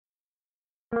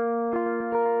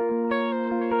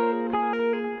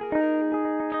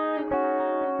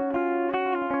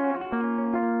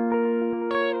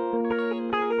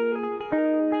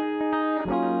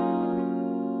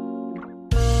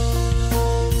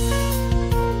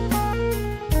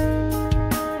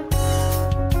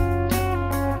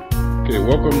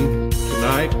Welcome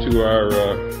tonight to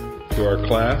our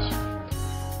class.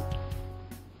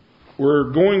 We're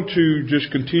going to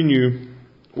just continue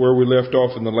where we left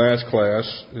off in the last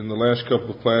class. In the last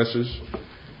couple of classes,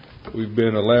 we've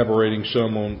been elaborating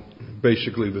some on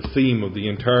basically the theme of the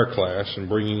entire class and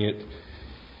bringing it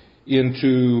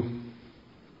into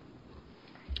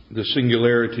the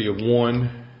singularity of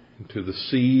one, into the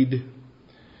seed.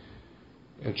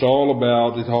 It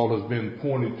all has been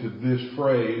pointed to this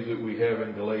phrase that we have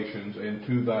in Galatians, and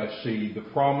to thy seed. The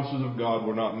promises of God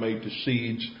were not made to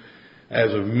seeds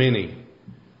as of many,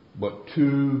 but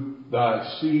to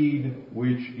thy seed,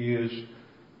 which is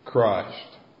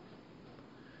Christ.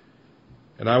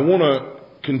 And I want to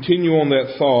continue on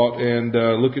that thought and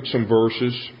look at some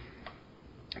verses,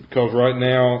 because right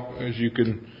now,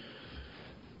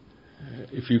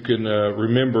 if you can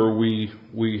remember, we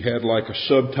had like a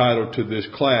subtitle to this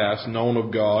class, Known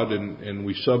of God, and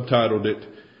we subtitled it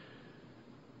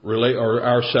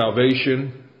Our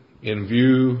Salvation in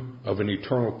View of an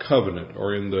Eternal Covenant,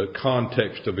 or in the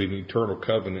context of an eternal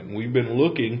covenant. And we've been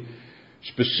looking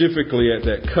specifically at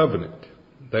that covenant,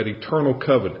 that eternal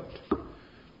covenant.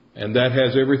 And that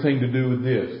has everything to do with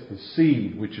this, the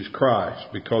seed, which is Christ,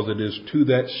 because it is to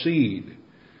that seed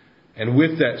and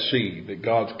with that seed that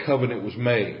God's covenant was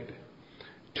made.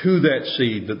 To that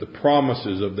seed that the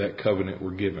promises of that covenant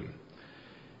were given.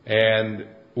 And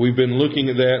we've been looking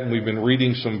at that, and we've been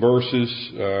reading some verses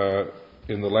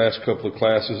in the last couple of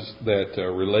classes that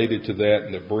related to that,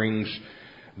 and that brings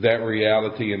that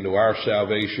reality into our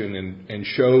salvation and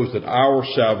shows that our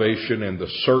salvation and the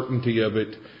certainty of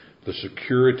it, the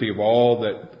security of all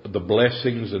that, the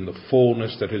blessings and the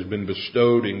fullness that has been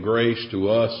bestowed in grace to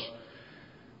us,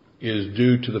 is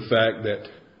due to the fact that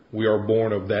we are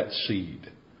born of that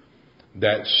seed.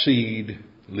 That seed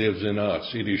lives in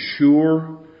us. It is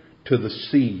sure to the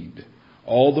seed.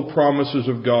 All the promises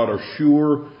of God are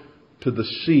sure to the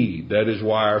seed. That is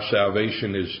why our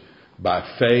salvation is by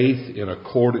faith in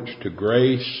accordance to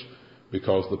grace,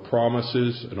 because the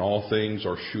promises and all things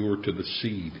are sure to the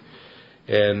seed.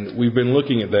 And we've been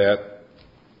looking at that.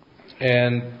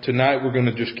 And tonight we're going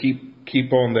to just keep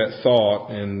on that thought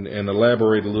and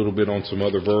elaborate a little bit on some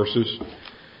other verses.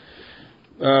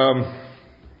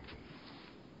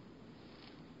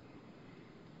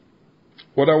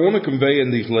 What I want to convey in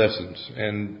these lessons,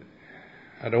 and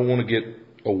I don't want to get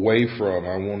away from,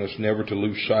 I want us never to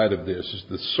lose sight of this, is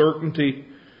the certainty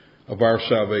of our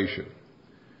salvation.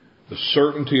 The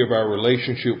certainty of our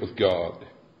relationship with God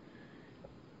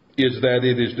is that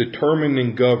it is determined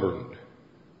and governed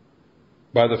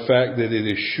by the fact that it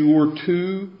is sure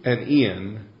to and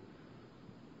in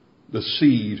the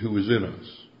seed who is in us.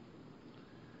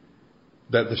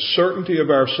 That the certainty of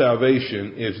our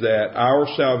salvation is that our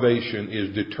salvation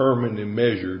is determined and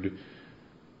measured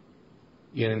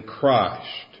in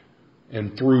Christ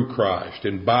and through Christ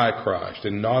and by Christ,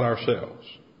 and not ourselves.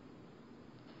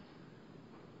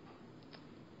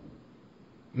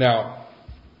 Now,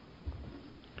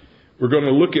 we're going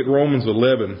to look at Romans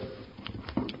 11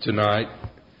 tonight.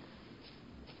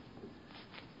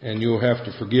 And you'll have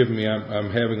to forgive me, I'm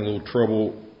having a little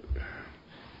trouble.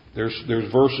 There's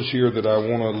verses here that I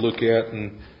want to look at,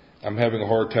 and I'm having a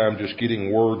hard time just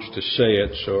getting words to say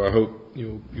it, so I hope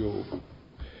you'll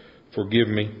forgive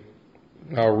me.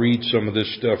 I'll read some of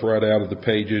this stuff right out of the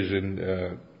pages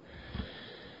and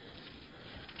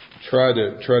try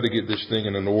to get this thing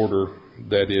in an order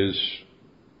that is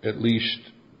at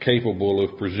least capable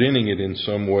of presenting it in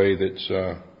some way that's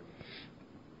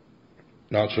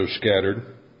not so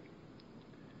scattered.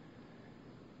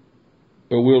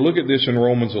 But we'll look at this in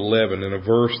Romans 11, in a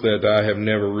verse that I have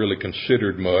never really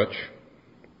considered much,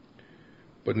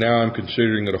 but now I'm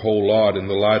considering it a whole lot in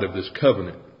the light of this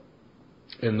covenant,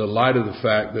 in the light of the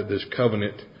fact that this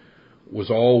covenant was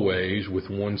always with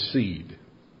one seed.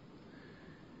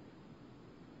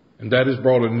 And that has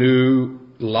brought a new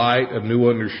light, a new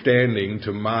understanding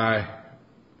to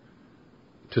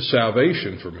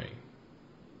salvation for me.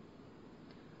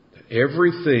 That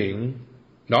everything,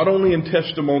 not only in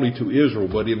testimony to Israel,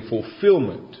 but in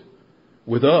fulfillment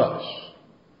with us,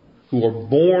 who are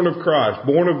born of Christ,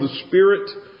 born of the Spirit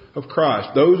of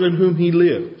Christ, those in whom He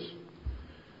lives.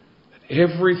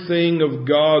 Everything of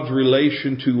God's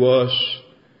relation to us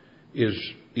is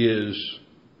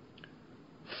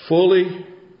fully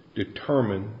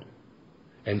determined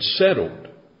and settled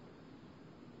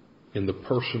in the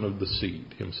person of the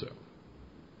seed Himself,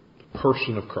 the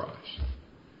person of Christ.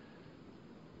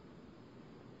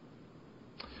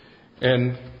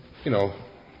 And,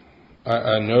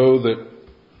 I know that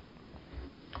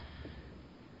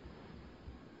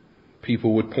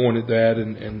people would point at that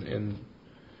and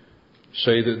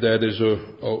say that is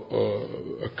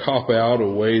a cop-out, a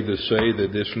way to say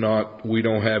that we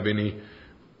don't have any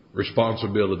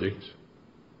responsibilities.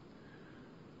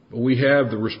 But we have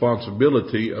the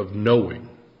responsibility of knowing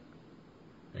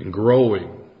and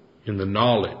growing in the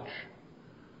knowledge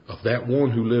of that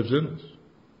one who lives in us.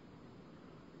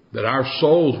 That our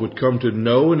souls would come to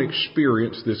know and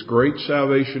experience this great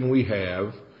salvation we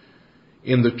have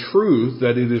in the truth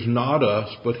that it is not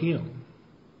us but Him.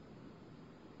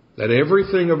 That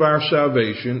everything of our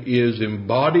salvation is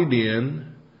embodied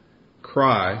in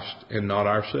Christ and not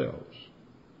ourselves.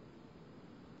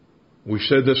 We've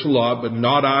said this a lot, but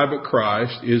not I but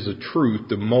Christ is a truth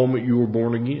the moment you were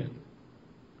born again.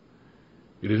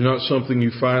 It is not something you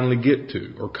finally get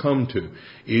to or come to.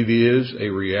 It is a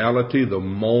reality the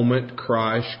moment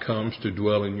Christ comes to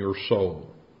dwell in your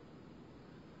soul.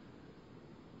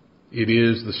 It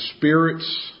is the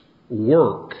Spirit's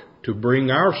work to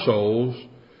bring our souls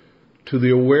to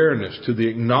the awareness, to the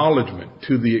acknowledgement,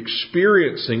 to the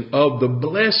experiencing of the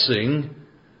blessing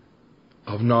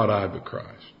of not I but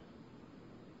Christ.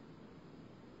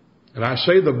 And I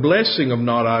say the blessing of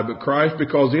not I but Christ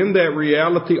because in that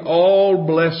reality all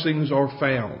blessings are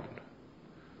found.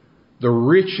 The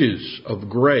riches of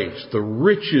grace, the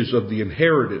riches of the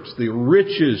inheritance, the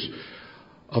riches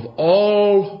of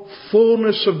all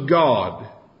fullness of God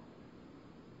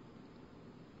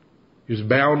is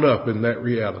bound up in that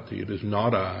reality. It is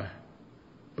not I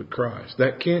but Christ.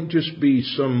 That can't just be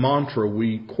some mantra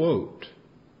we quote.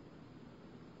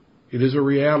 It is a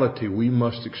reality we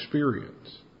must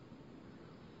experience.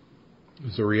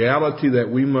 It's a reality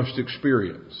that we must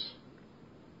experience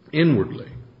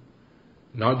inwardly,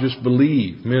 not just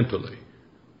believe mentally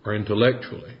or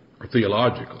intellectually or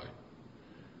theologically.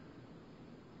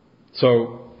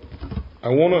 So I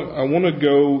want to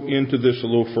go into this a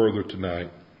little further tonight.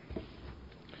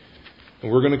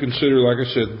 And we're going to consider, like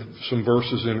I said, some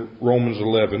verses in Romans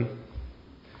 11.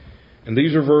 And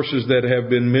these are verses that have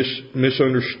been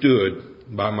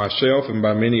misunderstood by myself and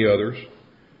by many others.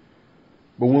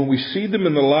 But when we see them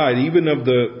in the light, even of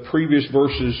the previous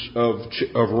verses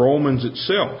of Romans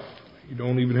itself, you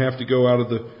don't even have to go out of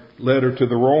the letter to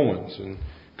the Romans and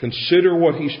consider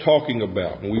what he's talking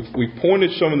about. And we've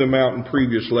pointed some of them out in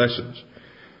previous lessons.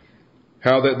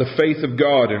 How that the faith of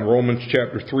God in Romans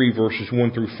chapter 3 verses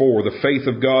 1 through 4, the faith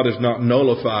of God is not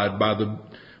nullified by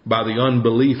the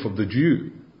unbelief of the Jew.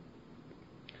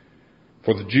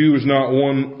 For the Jew is not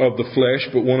one of the flesh,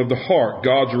 but one of the heart.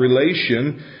 God's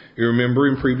relation, you remember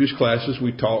in previous classes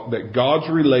we talked that God's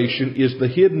relation is the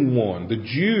hidden one. The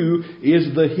Jew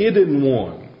is the hidden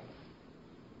one.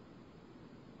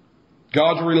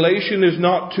 God's relation is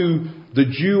not to the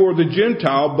Jew or the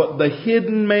Gentile, but the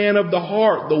hidden man of the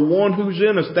heart, the one who's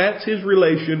in us. That's His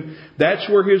relation. That's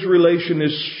where His relation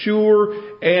is sure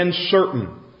and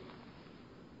certain.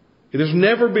 It has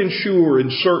never been sure and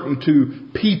certain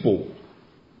to people.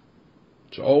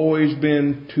 It's always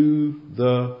been to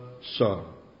the Son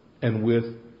and with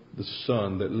the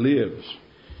Son that lives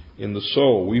in the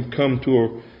soul. We've come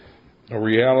to a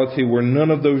reality where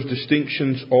none of those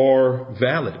distinctions are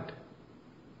valid.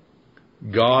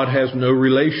 God has no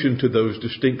relation to those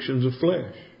distinctions of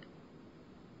flesh.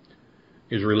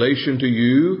 His relation to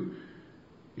you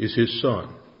is His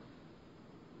Son.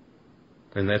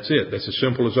 And that's it. That's as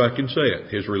simple as I can say it.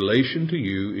 His relation to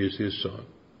you is His Son.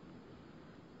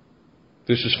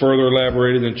 This is further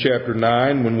elaborated in chapter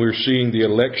 9 when we're seeing the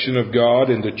election of God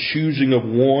and the choosing of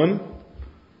one,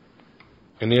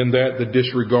 and in that the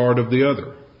disregard of the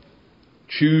other.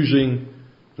 Choosing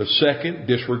the second,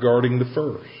 disregarding the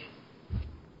first.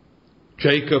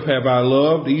 Jacob have I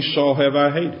loved, Esau have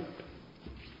I hated.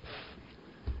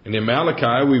 And in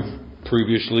Malachi, we've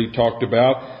previously talked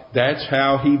about, that's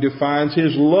how he defines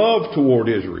his love toward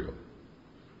Israel.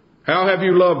 How have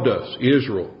you loved us,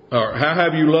 Israel? Or how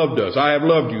have you loved us? I have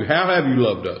loved you. How have you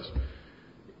loved us?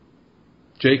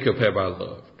 Jacob have I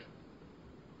loved.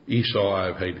 Esau I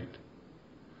have hated.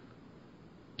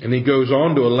 And he goes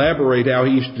on to elaborate how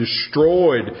he's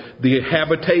destroyed the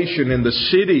habitation and the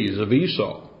cities of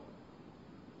Esau,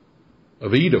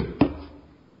 of Edom,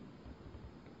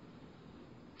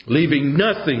 leaving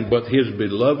nothing but his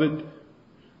beloved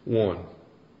one.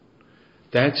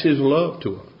 That's his love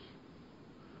to us.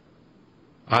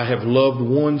 I have loved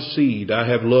one seed. I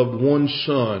have loved one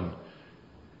son.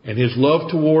 And His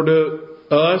love toward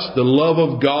us, the love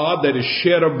of God that is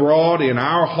shed abroad in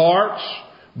our hearts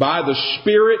by the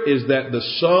Spirit, is that the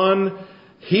Son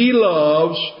He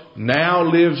loves now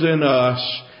lives in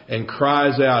us and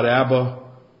cries out, Abba,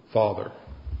 Father.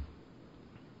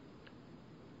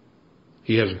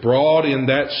 He has brought in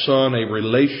that Son a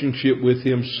relationship with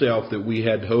Himself that we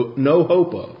had no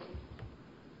hope of,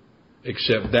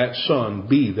 except that Son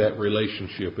be that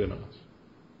relationship in us.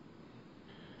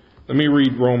 Let me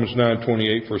read Romans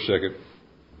 9:28 for a second,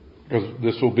 because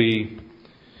this will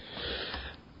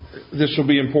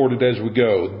be important as we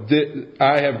go.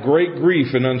 I have great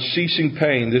grief and unceasing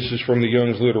pain. This is from the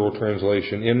Young's literal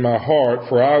translation. In my heart,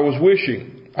 for I was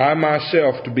wishing I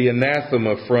myself to be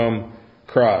anathema from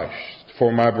Christ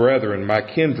for my brethren, my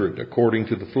kindred, according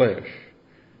to the flesh,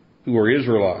 who are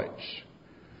Israelites,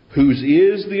 whose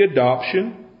is the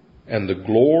adoption and the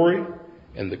glory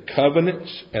and the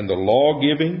covenants and the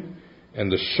law-giving and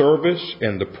the service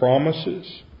and the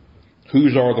promises,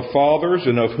 whose are the fathers,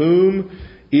 and of whom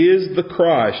is the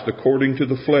Christ according to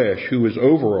the flesh, who is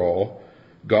over all,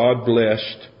 God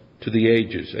blessed to the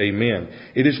ages. Amen.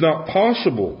 It is not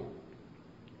possible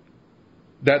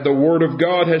that the word of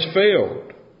God has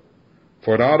failed,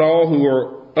 for not all who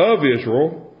are of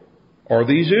Israel are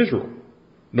these Israel,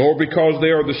 nor because they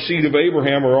are the seed of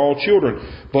Abraham are all children,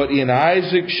 but in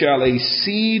Isaac shall a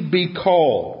seed be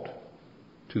called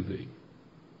to thee.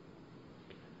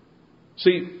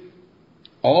 See,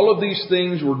 all of these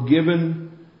things were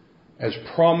given as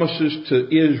promises to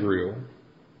Israel,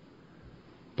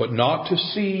 but not to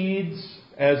seeds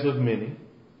as of many,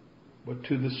 but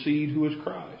to the seed who is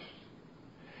Christ.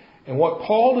 And what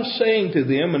Paul is saying to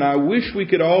them, and I wish we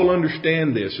could all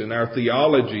understand this in our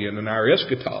theology and in our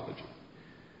eschatology,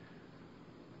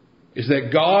 is that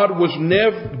God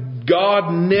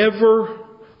never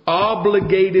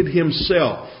obligated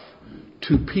Himself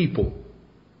to people.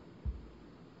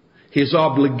 His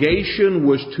obligation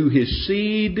was to His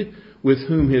seed with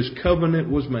whom His covenant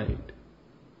was made.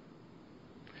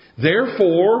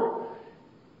 Therefore,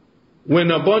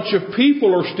 when a bunch of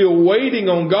people are still waiting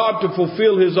on God to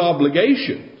fulfill His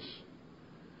obligations,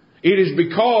 it is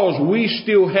because we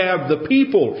still have the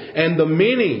people and the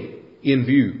many in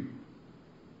view.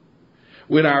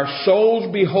 When our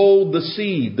souls behold the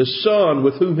seed, the Son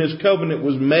with whom His covenant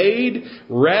was made,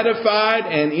 ratified,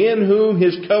 and in whom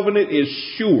His covenant is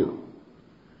sure,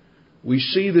 we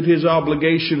see that His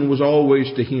obligation was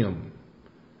always to Him.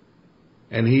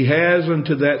 And He has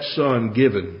unto that Son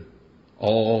given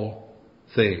all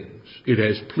things. It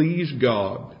has pleased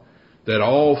God that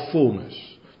all fullness,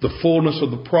 the fullness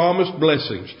of the promised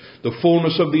blessings, the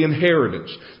fullness of the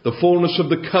inheritance, the fullness of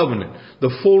the covenant,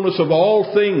 the fullness of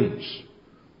all things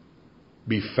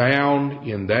be found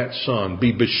in that Son,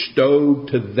 be bestowed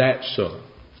to that Son.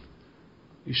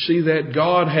 You see that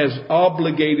God has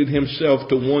obligated Himself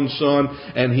to one Son,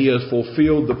 and He has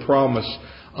fulfilled the promise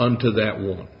unto that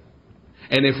one.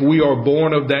 And if we are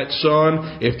born of that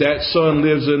Son, if that Son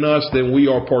lives in us, then we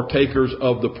are partakers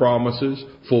of the promises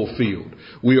fulfilled.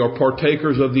 We are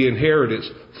partakers of the inheritance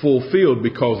fulfilled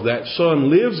because that Son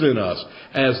lives in us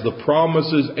as the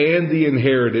promises and the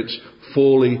inheritance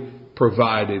fully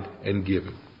provided and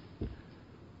given.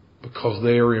 Because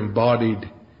they are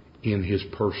embodied in His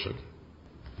person.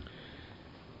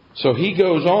 So he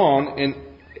goes on and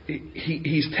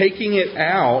he's taking it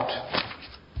out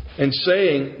and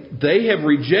saying they have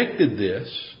rejected this,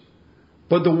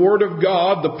 but the Word of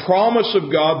God, the promise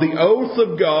of God, the oath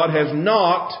of God has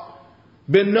not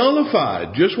been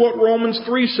nullified. Just what Romans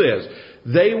 3 says.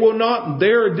 They will not,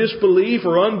 their disbelief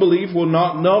or unbelief will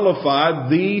not nullify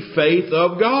the faith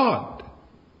of God.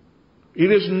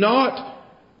 It is not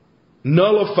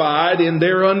nullified in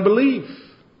their unbelief.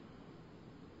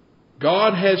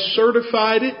 God has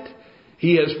certified it,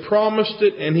 He has promised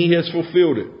it, and He has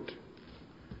fulfilled it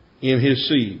in His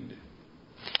seed.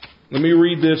 Let me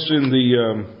read this in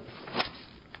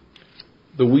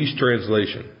the Weiss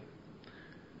translation.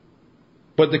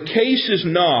 But the case is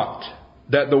not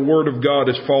that the Word of God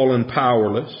has fallen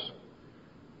powerless,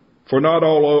 for not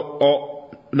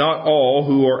all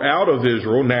who are out of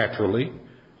Israel naturally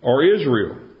are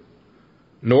Israel,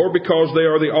 nor because they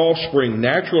are the offspring,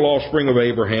 natural offspring of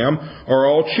Abraham, are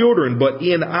all children, but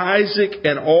in Isaac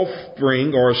an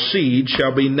offspring or a seed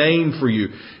shall be named for you.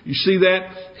 You see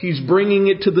that? He's bringing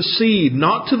it to the seed,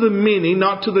 not to the many,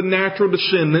 not to the natural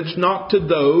descendants, not to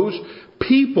those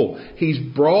people. He's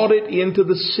brought it into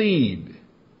the seed.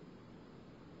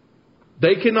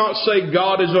 They cannot say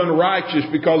God is unrighteous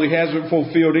because He hasn't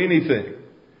fulfilled anything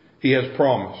He has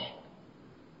promised.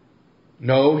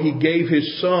 No, He gave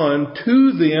His Son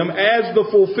to them as the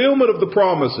fulfillment of the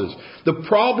promises. The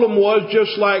problem was,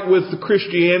 just like with the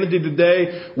Christianity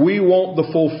today, we want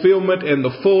the fulfillment and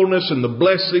the fullness and the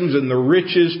blessings and the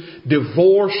riches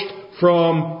divorced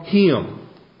from Him.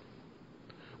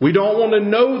 We don't want to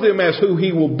know them as who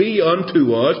He will be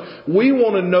unto us. We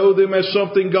want to know them as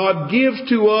something God gives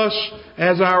to us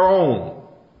as our own.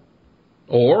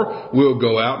 Or we'll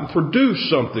go out and produce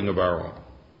something of our own.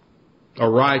 A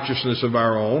righteousness of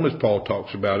our own, as Paul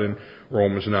talks about in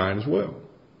Romans 9 as well.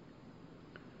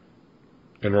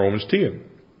 In Romans 10.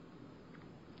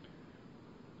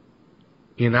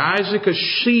 In Isaac a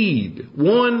seed.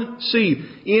 One seed.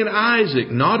 In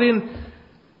Isaac. Not in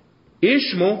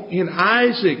Ishmael. In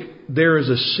Isaac there is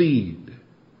a seed.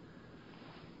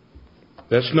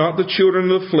 That's not the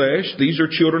children of the flesh. These are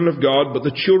children of God. But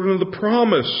the children of the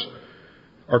promise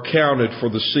are counted for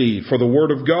the seed. For the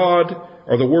word of God,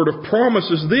 or the word of promise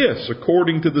is this: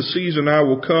 according to the season I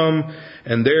will come,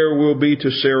 and there will be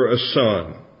to Sarah a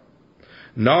son.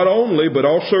 Not only, but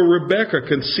also Rebekah,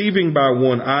 conceiving by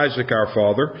one Isaac our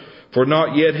father, for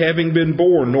not yet having been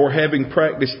born, nor having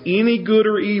practiced any good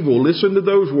or evil. Listen to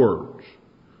those words.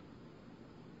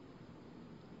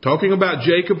 Talking about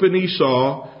Jacob and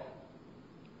Esau,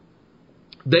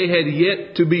 they had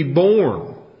yet to be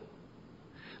born.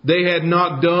 They had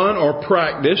not done or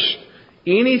practiced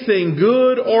anything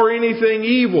good or anything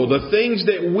evil. The things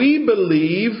that we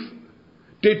believe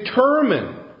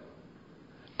determine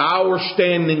our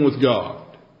standing with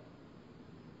God.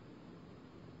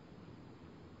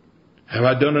 Have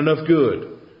I done enough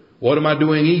good? What am I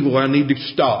doing evil? I need to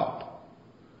stop.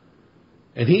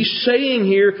 And He's saying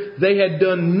here they had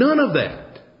done none of that.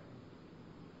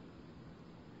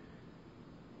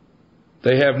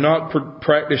 They have not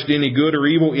practiced any good or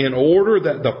evil, in order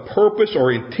that the purpose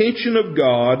or intention of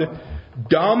God,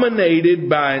 dominated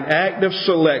by an act of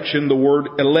selection, the word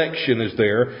election is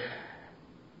there,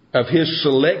 of His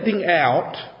selecting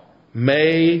out,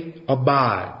 may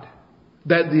abide.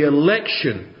 That the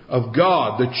election of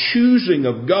God, the choosing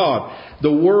of God,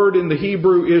 the word in the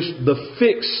Hebrew is the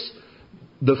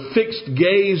fixed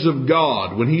gaze of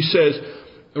God. When He says,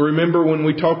 remember when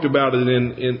we talked about it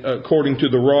in according to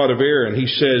the rod of Aaron, He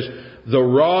says, the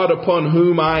rod upon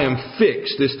whom I am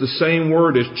fixed. It's the same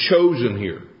word as chosen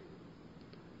here.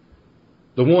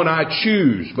 The one I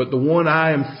choose, but the one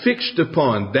I am fixed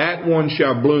upon, that one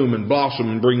shall bloom and blossom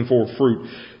and bring forth fruit.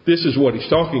 This is what He's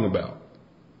talking about.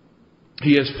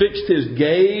 He has fixed His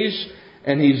gaze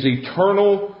and His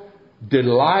eternal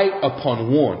delight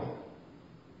upon one,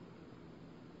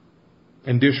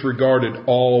 and disregarded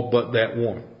all but that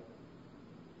one.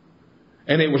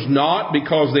 And it was not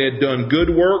because they had done good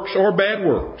works or bad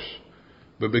works,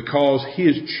 but because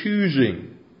His choosing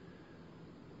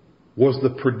was the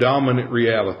predominant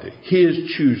reality.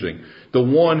 His choosing. The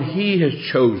one He has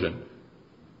chosen.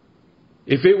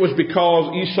 If it was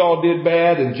because Esau did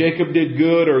bad and Jacob did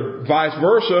good, or vice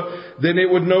versa, then it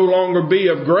would no longer be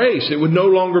of grace. It would no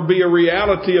longer be a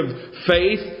reality of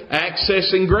faith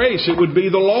accessing grace. It would be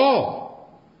the law.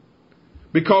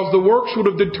 Because the works would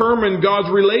have determined God's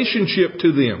relationship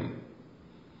to them.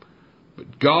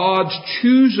 But God's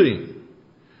choosing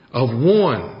of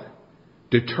one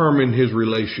determined His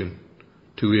relation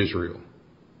to Israel.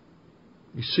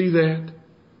 You see that?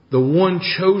 The one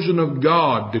chosen of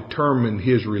God determined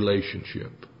His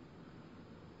relationship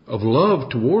of love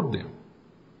toward them.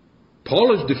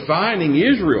 Paul is defining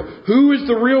Israel. Who is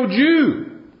the real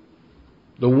Jew?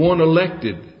 The one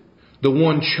elected. The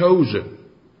one chosen.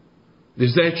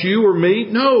 Is that you or me?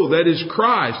 No, that is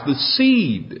Christ, the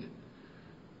seed.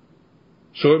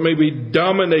 So it may be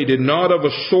dominated not of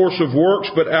a source of works,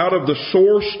 but out of the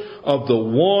source of the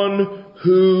one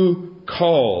who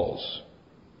calls.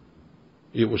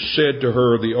 It was said to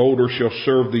her, the older shall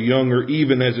serve the younger,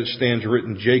 even as it stands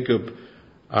written, Jacob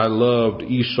I loved,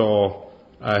 Esau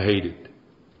I hated.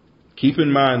 Keep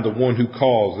in mind the one who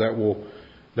calls. That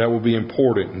will be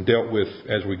important and dealt with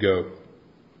as we go.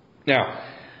 Now,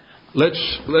 let's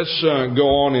go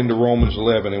on into Romans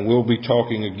 11, and we'll be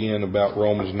talking again about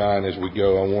Romans 9 as we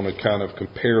go. I want to kind of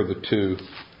compare the two,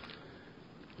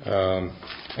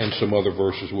 and some other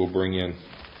verses we'll bring in.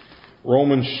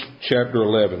 Romans chapter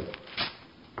 11.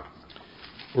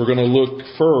 We're going to look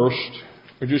first.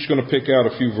 We're just going to pick out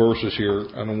a few verses here.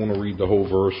 I don't want to read the whole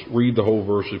verse. Read the whole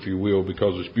verse if you will,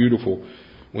 because it's beautiful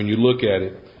when you look at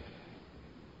it.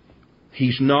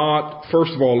 He's not,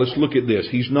 first of all, let's look at this.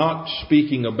 He's not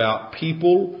speaking about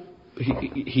people.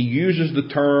 He uses the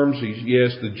terms,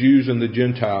 yes, the Jews and the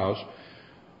Gentiles.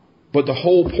 But the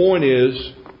whole point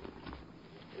is,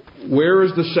 where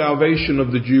is the salvation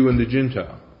of the Jew and the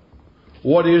Gentile?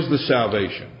 What is the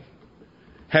salvation?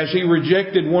 Has He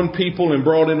rejected one people and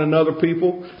brought in another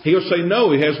people? He'll say,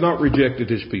 no, He has not rejected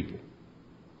His people.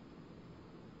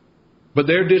 But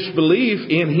their disbelief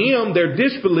in Him, their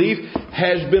disbelief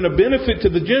has been a benefit to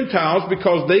the Gentiles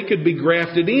because they could be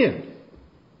grafted in.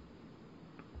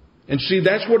 And see,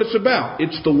 that's what it's about.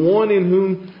 It's the one in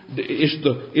whom,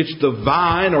 it's the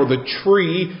vine or the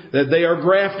tree that they are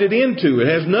grafted into. It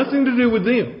has nothing to do with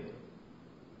them.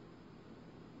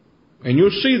 And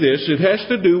you'll see this, it has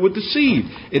to do with the seed.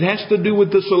 It has to do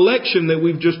with this election that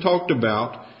we've just talked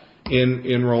about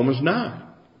in Romans 9.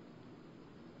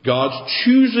 God's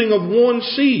choosing of one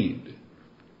seed.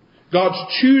 God's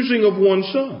choosing of one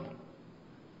son.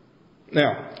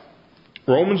 Now,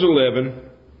 Romans 11,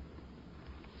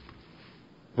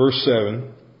 verse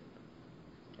 7.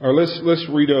 Or let's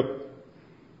read up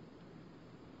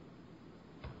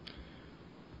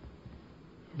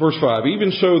verse 5.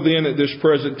 Even so then at this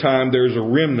present time there is a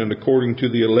remnant according to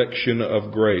the election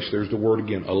of grace. There's the word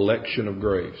again, election of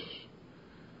grace.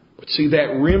 But see,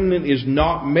 that remnant is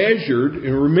not measured,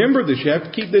 and remember this, you have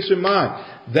to keep this in mind.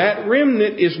 That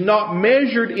remnant is not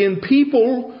measured in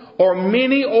people or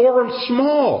many or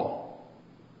small.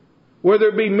 Whether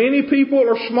it be many people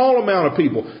or small amount of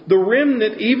people. The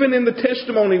remnant, even in the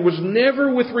testimony, was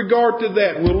never with regard to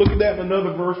that. We'll look at that in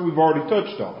another verse we've already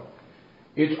touched on.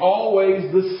 It's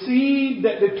always the seed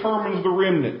that determines the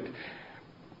remnant.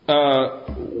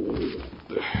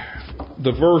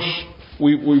 The verse,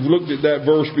 we've looked at that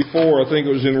verse before. I think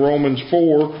it was in Romans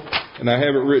 4, and I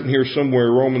have it written here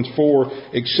somewhere, Romans 4.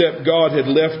 Except God had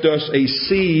left us a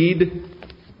seed,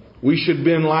 we should have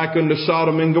been like unto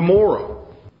Sodom and Gomorrah.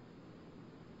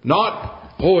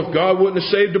 Not, if God wouldn't have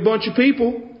saved a bunch of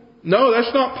people. No,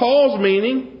 that's not Paul's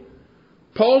meaning.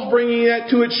 Paul's bringing that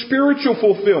to its spiritual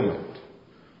fulfillment.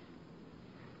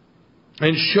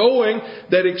 And showing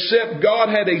that except God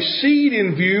had a seed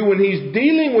in view when He's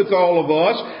dealing with all of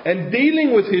us and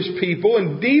dealing with His people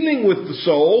and dealing with the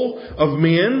soul of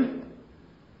men,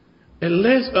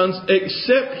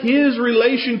 except His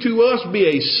relation to us be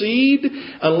a seed,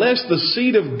 unless the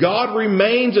seed of God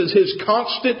remains as His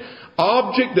constant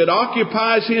object that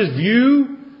occupies His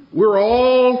view, we're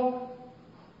all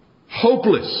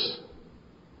hopeless.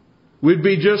 We'd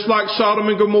be just like Sodom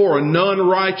and Gomorrah, none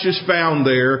righteous found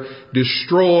there,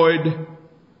 destroyed,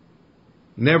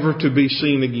 never to be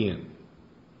seen again,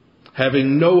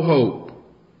 having no hope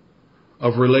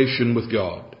of relation with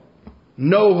God.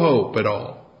 No hope at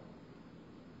all,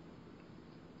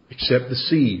 except the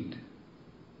seed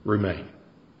remain.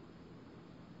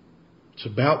 It's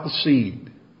about the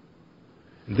seed.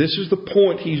 And this is the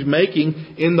point he's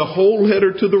making in the whole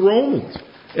letter to the Romans.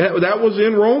 That was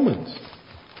in Romans.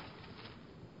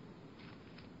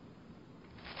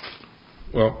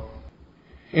 Well,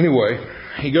 anyway,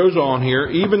 he goes on here.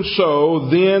 Even so,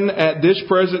 then at this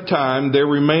present time there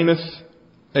remaineth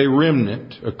a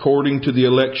remnant according to the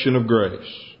election of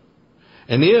grace.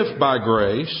 And if by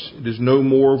grace, it is no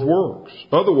more of works.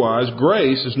 Otherwise,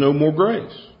 grace is no more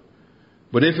grace.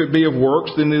 But if it be of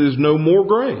works, then it is no more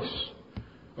grace.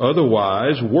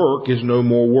 Otherwise, work is no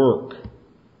more work.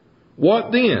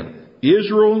 What then?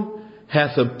 Israel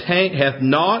hath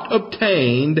not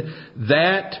obtained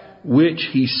that which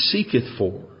he seeketh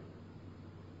for.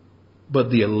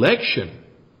 But the election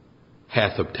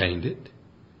hath obtained it,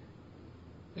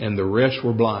 and the rest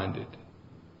were blinded.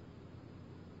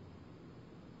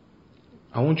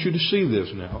 I want you to see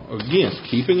this now. Again,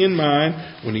 keeping in mind,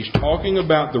 when he's talking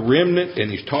about the remnant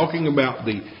and he's talking about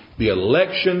the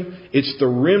election, it's the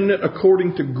remnant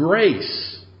according to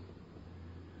grace.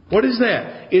 What is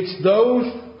that? It's those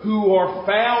who are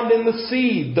found in the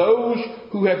seed, those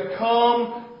who have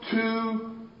come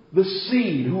to the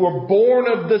seed, who are born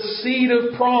of the seed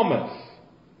of promise.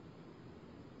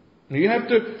 Now you have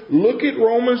to look at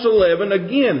Romans 11.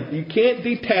 Again, you can't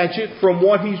detach it from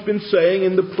what he's been saying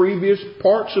in the previous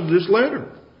parts of this letter.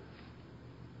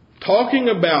 Talking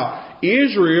about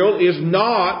Israel is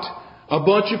not a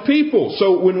bunch of people.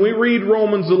 So when we read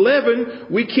Romans 11,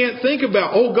 we can't think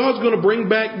about, God's going to bring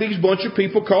back these bunch of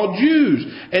people called Jews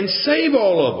and save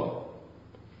all of them.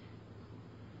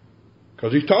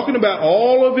 Because he's talking about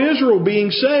all of Israel being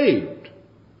saved.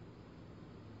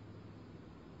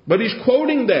 But he's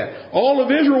quoting that. All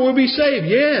of Israel will be saved,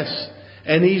 yes.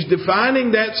 And he's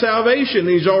defining that salvation.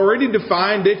 He's already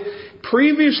defined it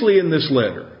previously in this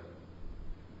letter.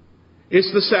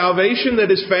 It's the salvation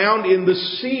that is found in the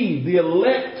seed, the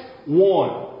elect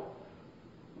one.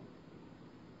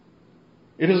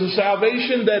 It is a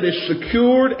salvation that is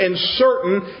secured and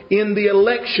certain in the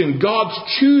election. God's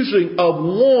choosing of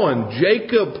one.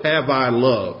 Jacob have I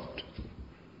loved.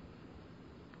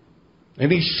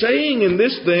 And he's saying in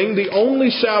this thing, the only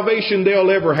salvation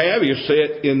they'll ever have, he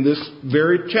said in this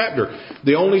very chapter,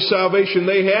 the only salvation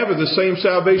they have is the same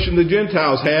salvation the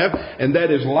Gentiles have, and that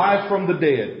is life from the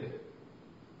dead.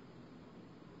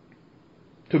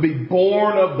 To be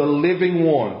born of the living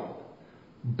one.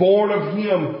 born of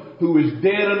Him who is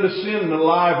dead unto sin and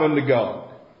alive unto God.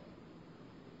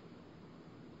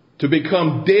 To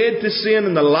become dead to sin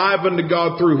and alive unto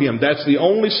God through Him. That's the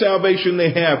only salvation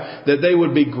they have, that they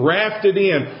would be grafted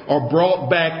in or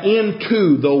brought back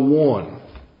into the one.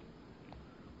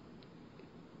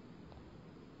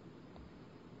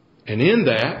 And in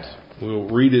that, we'll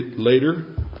read it later,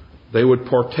 they would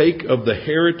partake of the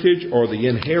heritage or the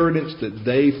inheritance that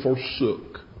they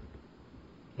forsook.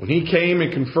 When He came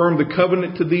and confirmed the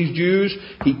covenant to these Jews,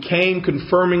 He came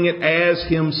confirming it as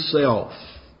Himself.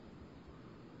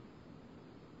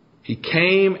 He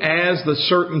came as the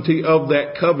certainty of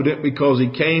that covenant because He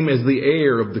came as the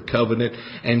heir of the covenant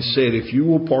and said, if you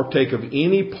will partake of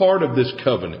any part of this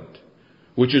covenant,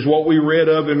 which is what we read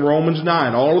of in Romans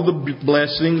 9, all of the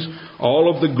blessings,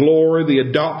 all of the glory, the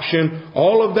adoption,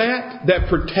 all of that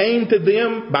pertained to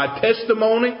them by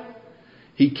testimony,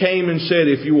 He came and said,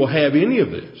 if you will have any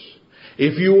of this,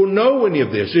 if you will know any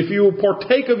of this, if you will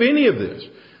partake of any of this,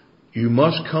 you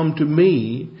must come to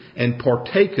me and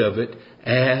partake of it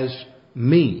as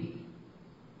me.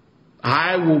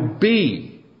 I will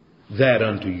be that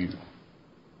unto you.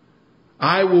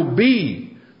 I will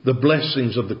be the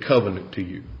blessings of the covenant to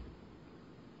you.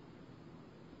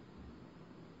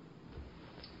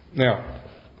 Now,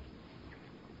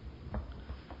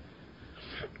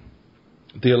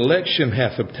 the election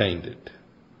hath obtained it.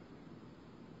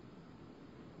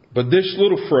 But this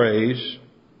little phrase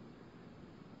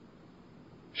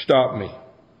stopped me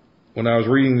when I was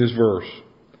reading this verse.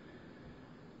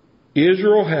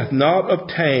 Israel hath not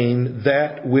obtained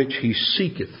that which he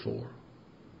seeketh for.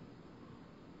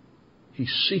 He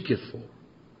seeketh for.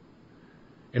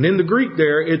 And in the Greek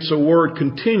there, it's a word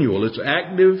continual. It's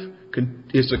active.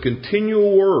 It's a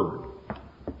continual word.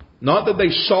 Not that they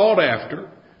sought after,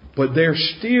 but they're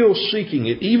still seeking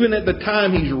it. Even at the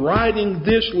time he's writing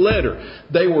this letter,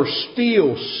 they were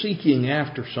still seeking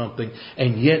after something,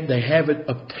 and yet they haven't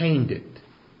obtained it.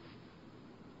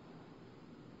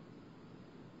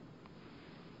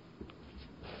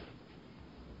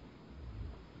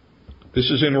 This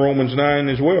is in Romans 9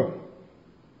 as well,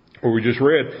 where we just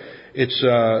read.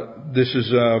 This is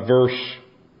verse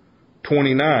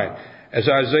 29. As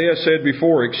Isaiah said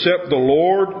before, except the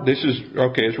Lord,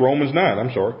 it's Romans 9,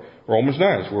 I'm sorry. Romans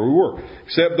 9 is where we were.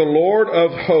 Except the Lord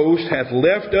of hosts hath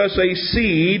left us a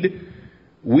seed,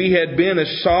 we had been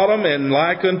as Sodom and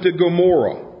like unto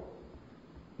Gomorrah.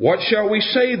 What shall we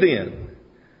say then?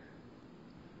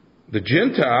 The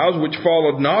Gentiles, which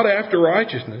followed not after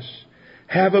righteousness,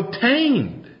 have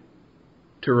obtained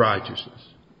to righteousness,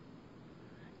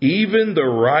 even the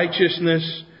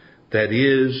righteousness that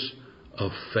is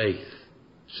of faith.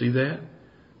 See that?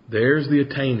 There's the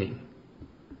attaining.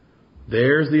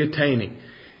 There's the attaining.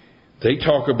 They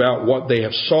talk about what they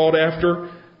have sought after.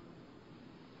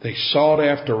 They sought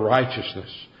after righteousness.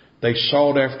 They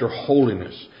sought after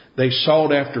holiness. They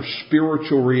sought after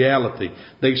spiritual reality.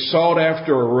 They sought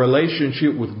after a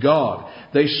relationship with God.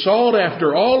 They sought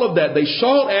after all of that. They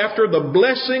sought after the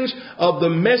blessings of the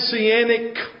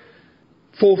messianic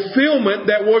fulfillment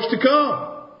that was to come.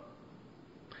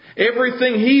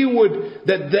 Everything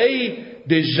that they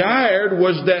desired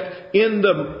was that in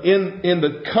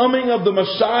the coming of the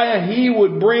Messiah, He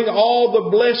would bring all the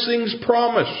blessings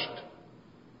promised.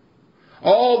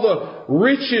 All the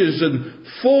riches and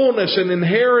fullness and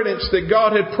inheritance that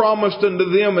God had promised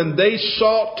unto them, and they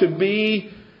sought to be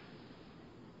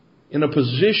in a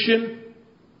position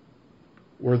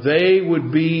where they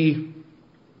would be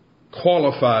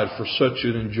qualified for such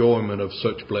an enjoyment of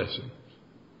such blessings.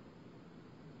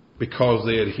 Because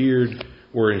they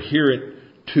were adherent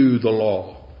to the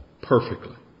law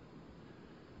perfectly.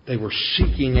 They were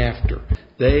seeking after.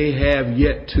 They have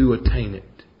yet to attain it.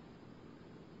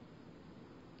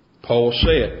 Paul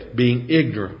said, being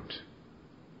ignorant.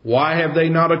 Why have they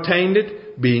not attained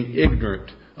it? Being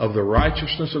ignorant of the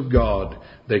righteousness of God,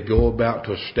 they go about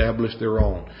to establish their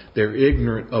own. They're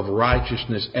ignorant of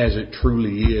righteousness as it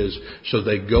truly is, so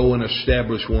they go and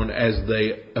establish one as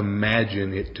they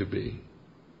imagine it to be.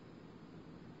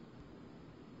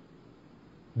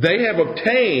 They have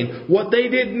obtained what they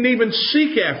didn't even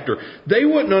seek after. They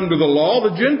weren't under the law.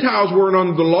 The Gentiles weren't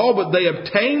under the law, but they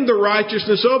obtained the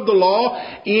righteousness of the law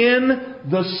in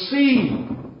the seed.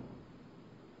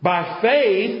 By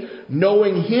faith,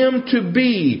 knowing Him to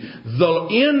be the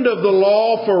end of the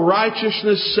law for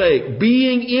righteousness' sake.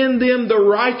 Being in them the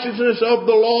righteousness of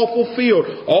the law fulfilled.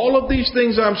 All of these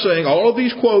things I'm saying, all of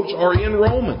these quotes are in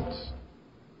Romans.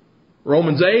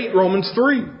 Romans 8, Romans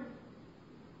 3.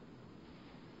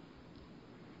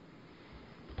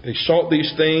 They sought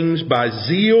these things by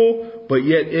zeal, but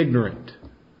yet ignorant.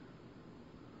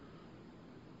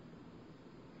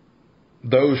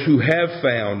 those who have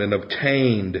found and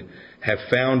obtained have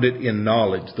found it in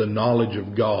knowledge, the knowledge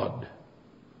of God.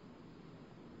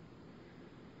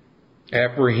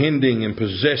 Apprehending and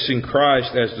possessing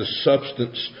Christ as the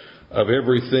substance of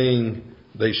everything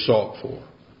they sought for.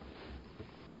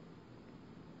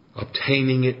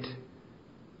 Obtaining it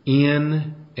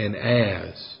in and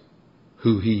as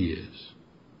who He is.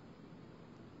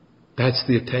 That's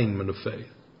the attainment of faith.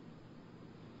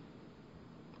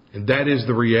 And that is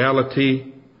the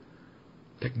reality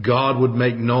that God would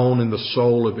make known in the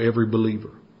soul of every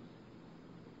believer.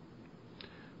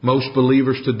 Most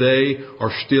believers today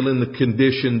are still in the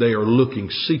condition they are looking,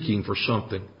 seeking for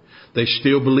something. They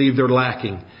still believe they're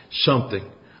lacking something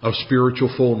of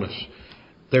spiritual fullness.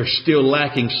 They're still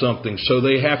lacking something. So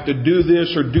they have to do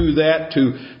this or do that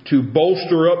to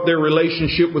bolster up their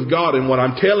relationship with God. And what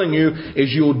I'm telling you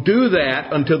is you'll do that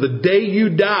until the day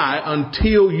you die,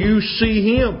 until you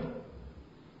see Him.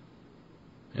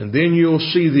 And then you'll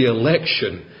see the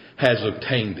election has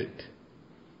obtained it.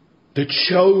 The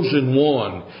chosen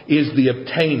one is the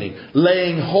obtaining.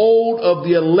 Laying hold of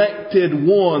the elected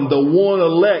one, the one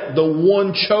elect, the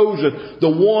one chosen,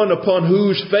 the one upon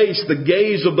whose face the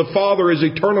gaze of the Father is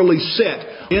eternally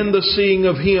set. In the seeing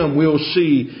of Him, we'll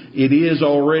see it is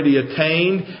already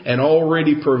attained and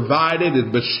already provided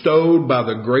and bestowed by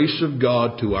the grace of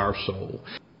God to our soul.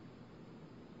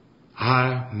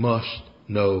 I must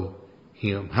know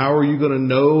Him. How are you going to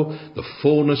know the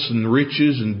fullness and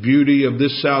riches and beauty of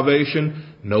this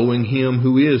salvation? Knowing Him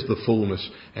who is the fullness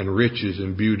and riches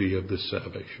and beauty of this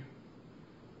salvation.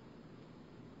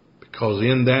 Because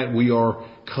in that we are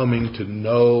coming to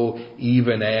know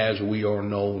even as we are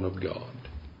known of God.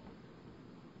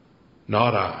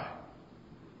 Not I,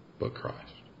 but Christ.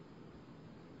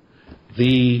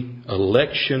 The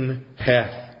election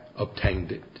hath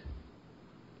obtained it.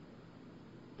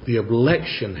 The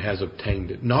election has obtained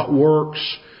it. Not works,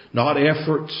 not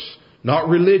efforts, not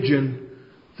religion.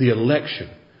 The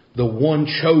election. The one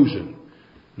chosen.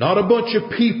 Not a bunch of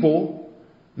people.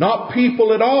 Not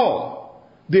people at all.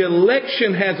 The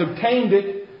election has obtained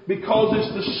it because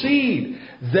it's the seed.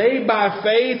 They by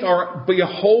faith are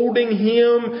beholding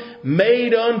Him,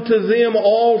 made unto them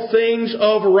all things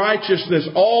of righteousness.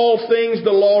 All things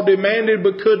the law demanded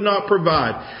but could not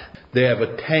provide. They have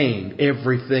attained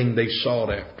everything they sought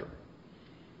after.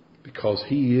 Because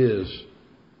He is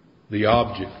the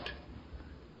object.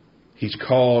 He's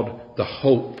called the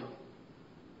hope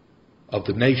of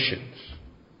the nations.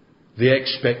 The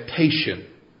expectation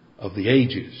of the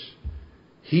ages.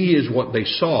 He is what they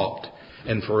sought.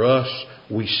 And for us,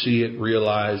 we see it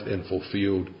realized and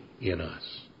fulfilled in us.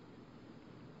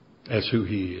 As who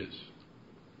He is.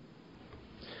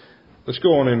 Let's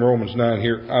go on in Romans 9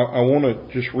 here. I want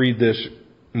to just read this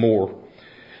more.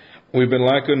 We've been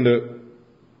likened to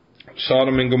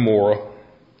Sodom and Gomorrah.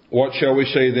 What shall we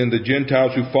say then? The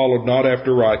Gentiles who followed not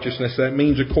after righteousness. That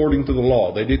means according to the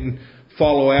law. They didn't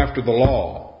follow after the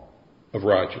law of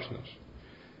righteousness.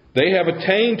 They have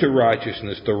attained to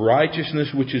righteousness, the righteousness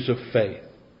which is of faith.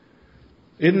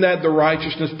 Isn't that the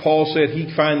righteousness Paul said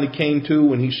he finally came to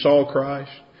when he saw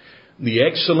Christ? The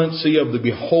excellency of the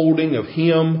beholding of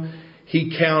Him.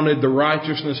 He counted the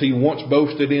righteousness he once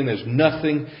boasted in as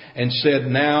nothing and said,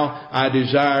 now I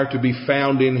desire to be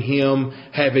found in Him,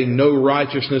 having no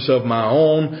righteousness of my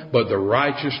own, but the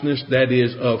righteousness that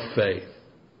is of faith.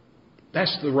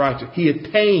 That's the righteousness. He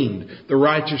attained the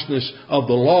righteousness of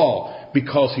the law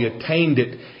because he attained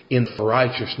it in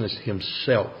righteousness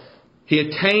himself. He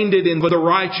attained it in the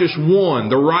righteous one,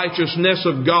 the righteousness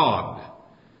of God.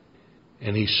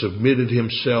 And he submitted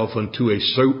himself unto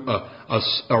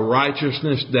a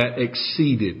righteousness that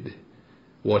exceeded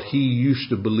what he used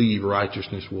to believe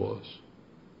righteousness was.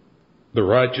 The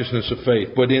righteousness of faith.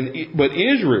 But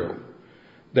Israel,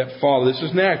 that followed, this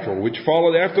is natural, which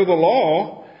followed after the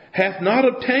law, hath not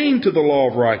obtained to the law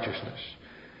of righteousness.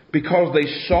 Because they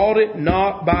sought it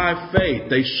not by faith.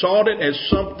 They sought it as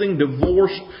something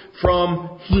divorced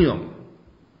from Him.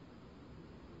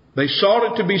 They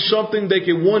sought it to be something they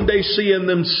could one day see in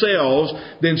themselves,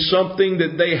 than something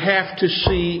that they have to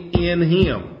see in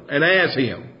Him and as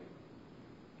Him.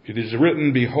 It is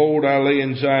written, behold, I lay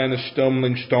in Zion a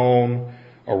stumbling stone,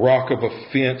 a rock of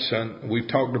offense. And we've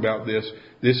talked about this.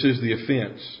 This is the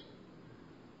offense.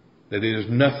 That it is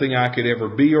nothing I could ever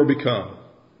be or become.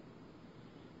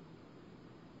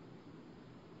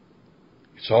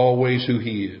 It's always who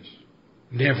He is.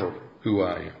 Never who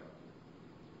I am.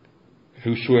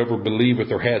 Whosoever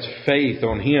believeth or has faith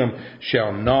on Him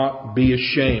shall not be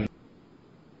ashamed.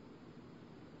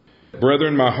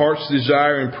 Brethren, my heart's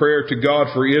desire and prayer to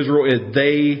God for Israel is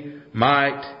they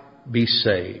might be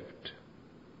saved.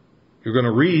 You're going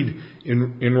to read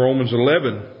in Romans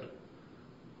 11,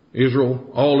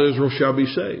 all Israel shall be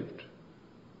saved.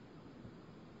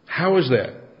 How is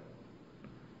that?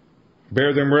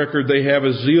 Bear them record, they have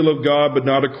a zeal of God, but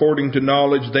not according to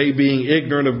knowledge. They, being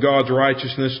ignorant of God's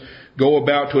righteousness, go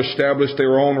about to establish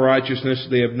their own righteousness.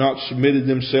 They have not submitted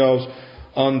themselves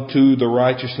unto the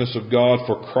righteousness of God,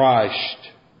 for Christ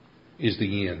is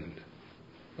the end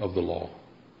of the law,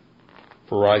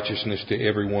 for righteousness to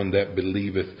everyone that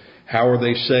believeth. How are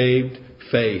they saved?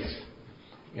 Faith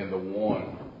in the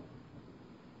one.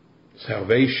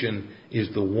 Salvation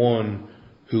is the one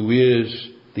who is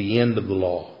the end of the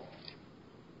law.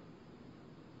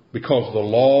 Because the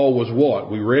law was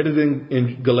what? We read it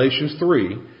in Galatians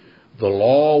 3. The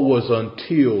law was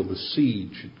until the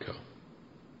seed should come.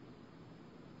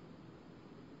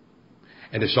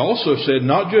 And it's also said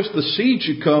not just the seed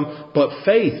should come, but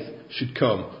faith should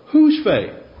come. Whose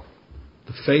faith?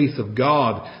 The faith of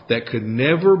God that could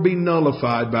never be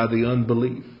nullified by the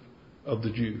unbelief of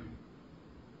the Jew.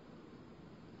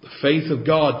 The faith of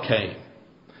God came.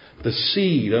 The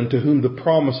seed unto whom the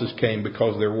promises came,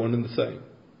 because they're one and the same.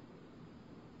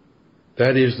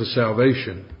 That is the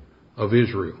salvation of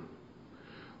Israel.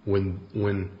 When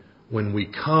we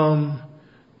come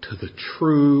to the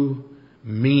true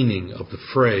meaning of the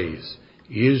phrase,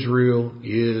 Israel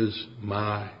is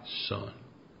my son,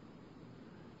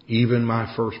 even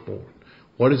my firstborn.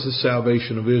 What is the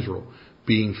salvation of Israel?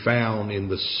 Being found in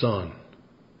the Son,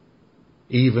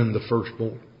 even the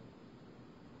firstborn.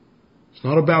 It's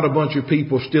not about a bunch of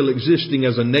people still existing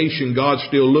as a nation God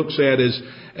still looks at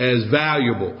as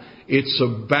valuable. It's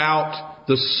about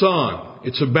the Son.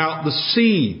 It's about the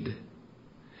seed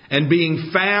and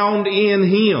being found in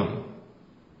Him.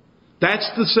 That's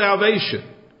the salvation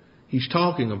He's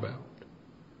talking about.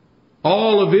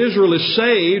 All of Israel is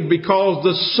saved because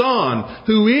the Son,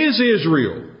 who is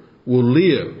Israel, will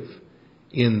live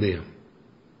in them.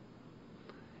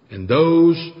 And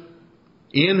those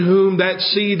in whom that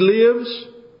seed lives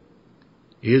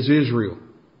is Israel,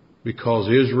 because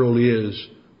Israel is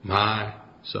my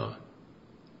son.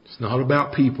 It's not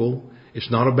about people.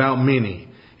 It's not about many.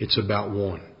 It's about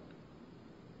one.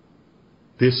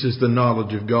 This is the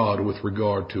knowledge of God with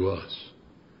regard to us.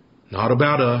 Not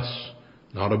about us.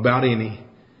 Not about any.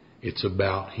 It's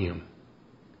about Him.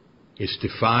 It's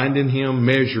defined in Him,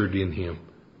 measured in Him.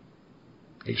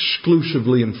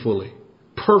 Exclusively and fully.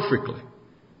 Perfectly.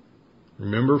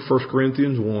 Remember 1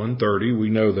 Corinthians 1:30. We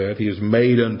know that. He has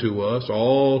made unto us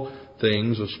all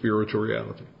things of spiritual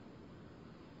reality.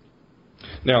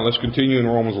 Now let's continue in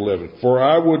Romans 11. For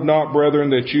I would not, brethren,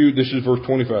 that you, this is verse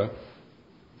 25,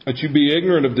 that you be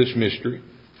ignorant of this mystery,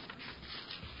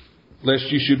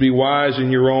 lest you should be wise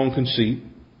in your own conceit,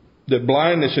 that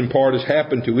blindness in part has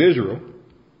happened to Israel,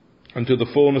 until the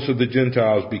fullness of the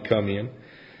Gentiles be come in.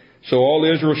 So all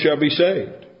Israel shall be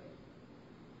saved.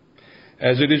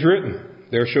 As it is written,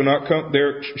 there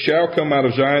shall come out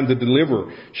of Zion the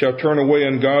deliverer, shall turn away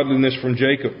ungodliness from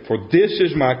Jacob. For this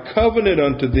is my covenant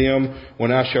unto them,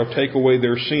 when I shall take away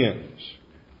their sins.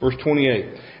 Verse 28.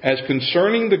 As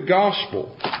concerning the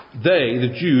gospel, they,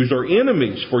 the Jews, are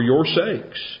enemies for your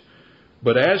sakes.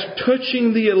 But as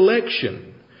touching the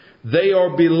election, they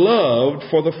are beloved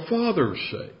for the Father's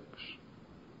sakes.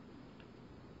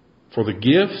 For the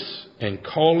gifts and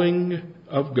calling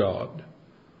of God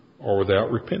are without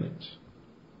repentance.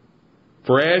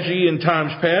 For as ye in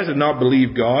times past have not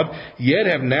believed God, yet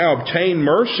have now obtained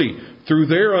mercy through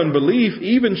their unbelief,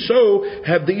 even so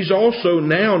have these also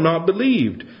now not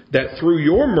believed, that through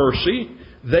your mercy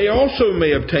they also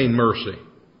may obtain mercy.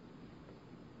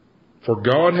 For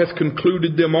God hath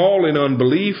concluded them all in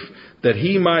unbelief, that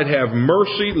He might have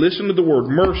mercy. Listen to the word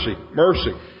mercy,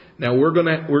 mercy. Now we're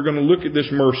going to look at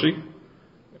this mercy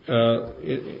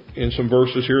in some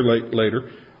verses here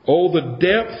later. Oh, the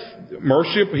depth,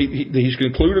 mercy, He's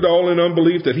concluded all in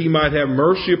unbelief, that He might have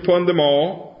mercy upon them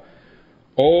all.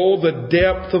 Oh, the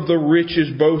depth of the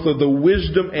riches, both of the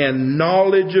wisdom and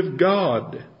knowledge of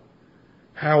God.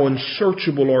 How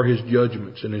unsearchable are His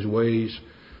judgments and His ways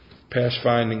past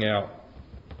finding out.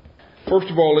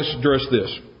 First of all, let's address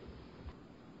this.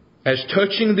 As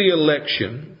touching the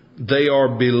election, they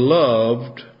are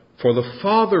beloved for the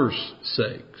Father's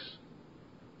sakes.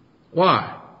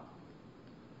 Why?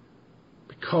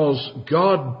 Because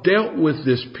God dealt with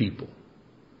this people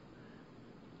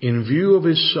in view of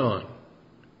His Son.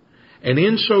 And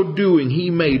in so doing, He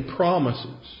made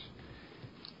promises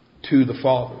to the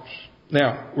fathers.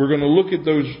 Now, we're going to look at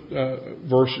those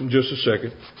verses in just a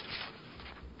second.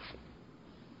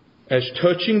 as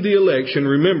touching the election,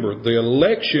 remember, the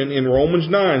election in Romans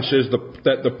 9 says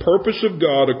that the purpose of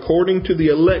God according to the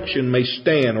election may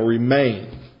stand or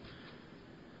remain.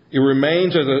 It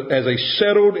remains as a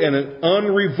settled and an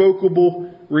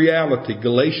unrevocable reality.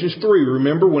 Galatians 3,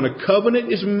 remember, when a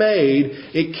covenant is made,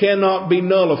 it cannot be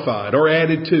nullified or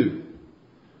added to.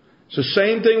 It's the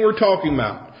same thing we're talking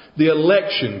about. The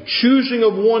election, choosing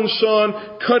of one son,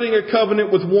 cutting a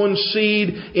covenant with one seed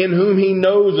in whom he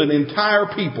knows an entire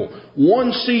people.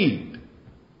 One seed.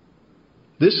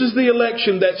 This is the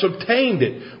election that's obtained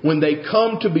it when they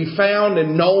come to be found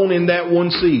and known in that one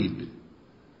seed.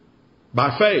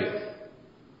 By faith.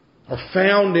 Are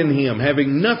found in Him,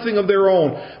 having nothing of their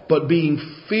own, but being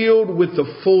filled with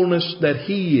the fullness that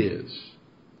He is.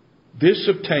 This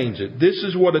obtains it. This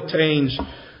is what attains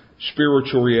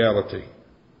spiritual reality.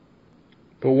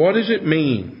 But what does it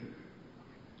mean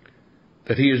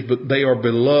that they are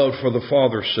beloved for the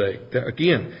Father's sake? That,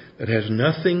 again, that has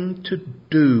nothing to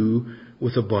do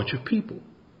with a bunch of people.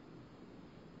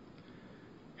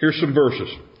 Here's some verses.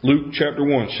 Luke chapter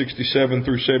 1, 67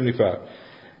 through 75.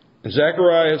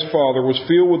 Zechariah's father was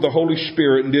filled with the Holy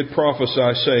Spirit and did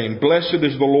prophesy, saying, Blessed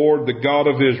is the Lord, the God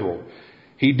of Israel.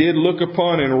 He did look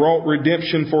upon and wrought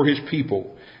redemption for His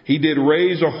people. He did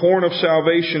raise a horn of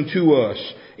salvation to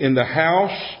us in the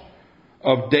house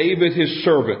of David His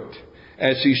servant,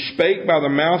 as He spake by the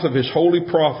mouth of His holy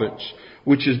prophets,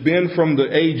 which has been from the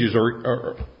ages,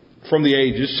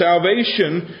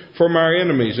 salvation from our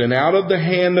enemies, and out of the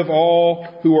hand of all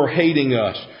who are hating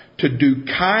us, to do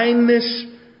kindness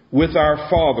with our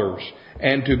fathers,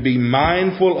 and to be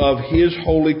mindful of His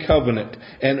holy covenant,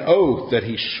 an oath that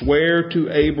He sware to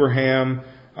Abraham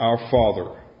our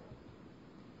father.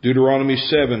 Deuteronomy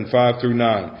 7, 5 through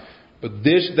 9. But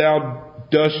this thou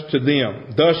dost to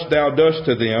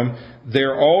them,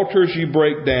 their altars you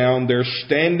break down, their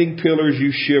standing pillars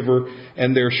you shiver,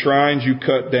 and their shrines you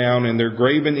cut down, and their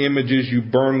graven images you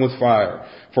burn with fire.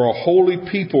 For a holy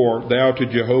people art thou to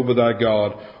Jehovah thy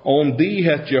God. On thee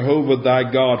hath Jehovah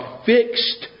thy God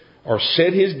fixed or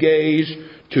set His gaze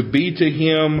to be to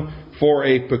Him for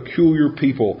a peculiar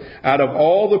people. Out of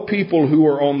all the people who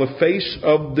are on the face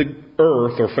of the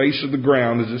earth or face of the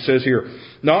ground, as it says here,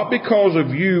 not because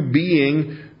of you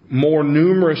being more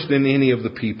numerous than any of the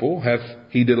people hath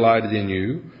He delighted in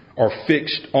you, or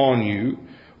fixed on you,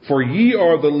 for ye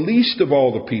are the least of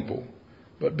all the people.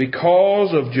 But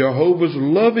because of Jehovah's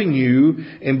loving you,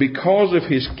 and because of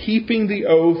His keeping the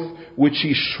oath which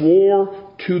He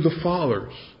swore to the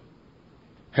fathers,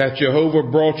 hath Jehovah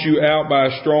brought you out by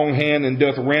a strong hand, and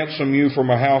doth ransom you from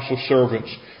a house of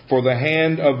servants, for the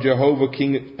hand of Jehovah,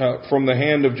 from the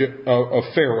hand of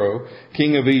Pharaoh,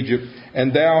 king of Egypt.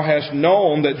 And thou hast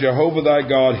known that Jehovah thy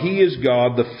God, He is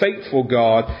God, the faithful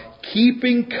God,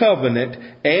 keeping covenant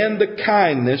and the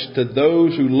kindness to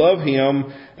those who love Him,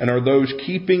 and are those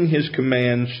keeping His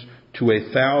commands to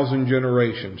 1,000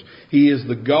 generations. He is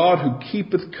the God who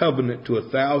keepeth covenant to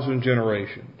 1,000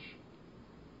 generations.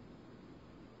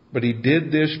 But He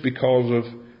did this because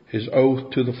of His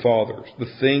oath to the fathers,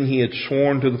 the thing He had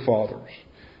sworn to the fathers.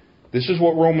 This is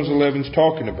what Romans 11 is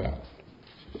talking about.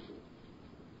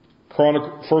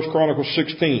 1 Chronicles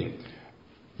 16,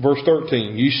 verse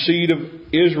 13. Ye seed of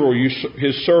Israel,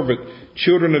 His servant,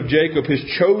 children of Jacob, His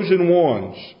chosen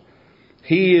ones.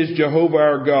 He is Jehovah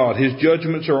our God. His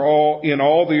judgments are all in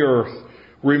all the earth.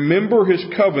 Remember His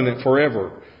covenant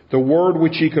forever, the word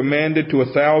which He commanded to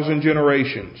 1,000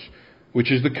 generations,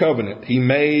 which is the covenant He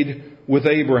made with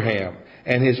Abraham,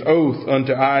 and His oath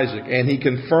unto Isaac, and He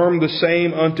confirmed the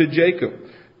same unto Jacob,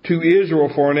 to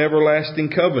Israel for an everlasting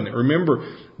covenant.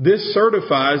 Remember, this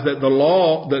certifies that the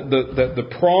law, that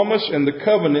the promise and the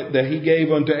covenant that He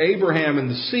gave unto Abraham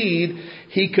and the seed,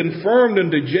 He confirmed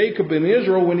unto Jacob and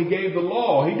Israel when He gave the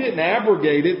law. He didn't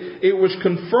abrogate it. It was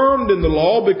confirmed in the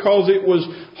law because it was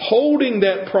holding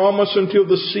that promise until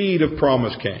the seed of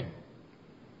promise came.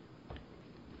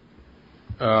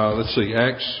 Let's see,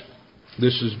 Acts.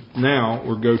 This is now,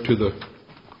 we'll go to the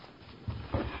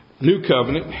New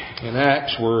Covenant in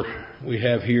Acts, where we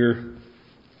have here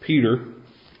Peter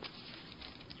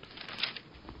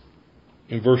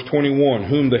in verse 21,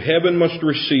 whom the heaven must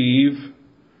receive,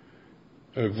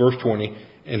 verse 20,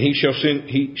 and he shall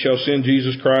send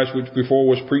Jesus Christ, which before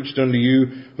was preached unto you,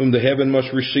 whom the heaven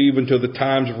must receive until the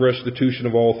times of restitution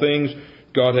of all things.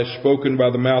 God hath spoken by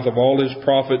the mouth of all His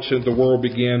prophets since the world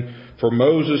began. For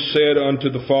Moses said unto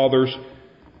the fathers,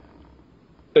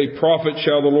 A prophet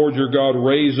shall the Lord your God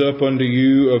raise up unto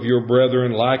you of your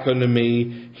brethren like unto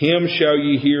me. Him shall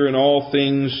ye hear in all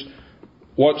things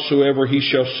whatsoever He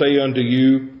shall say unto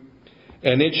you.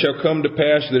 And it shall come to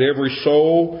pass that every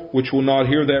soul which will not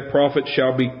hear that prophet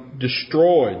shall be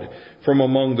destroyed from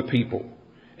among the people.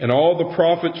 And all the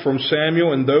prophets from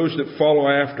Samuel and those that follow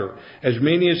after, as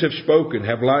many as have spoken,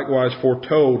 have likewise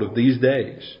foretold of these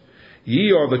days.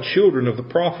 Ye are the children of the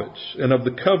prophets, and of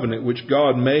the covenant which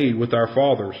God made with our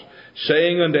fathers,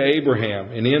 saying unto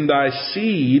Abraham, And in thy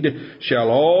seed shall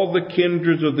all the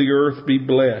kindreds of the earth be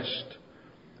blessed.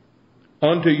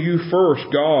 Unto you first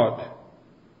God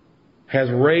has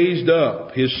raised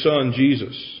up His Son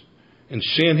Jesus, and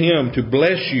sent Him to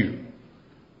bless you.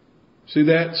 See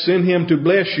that? Send Him to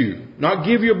bless you. Not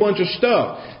give you a bunch of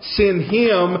stuff. Send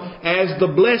Him as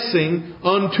the blessing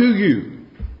unto you.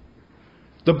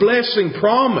 The blessing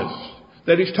promise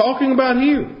that He's talking about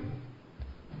here.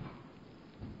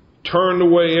 Turn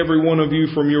away every one of you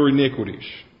from your iniquities.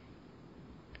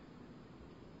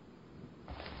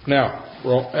 Now,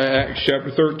 Acts chapter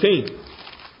 13.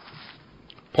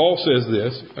 Paul says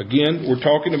this. Again, we're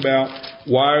talking about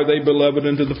why are they beloved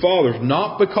unto the fathers?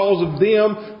 Not because of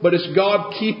them, but it's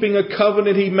God keeping a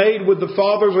covenant He made with the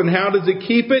fathers. And how does He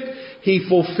keep it? He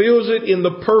fulfills it in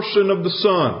the person of the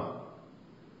Son.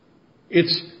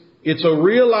 It's a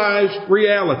realized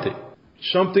reality.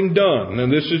 Something done.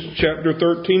 And this is chapter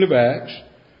 13 of Acts,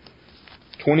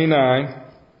 29.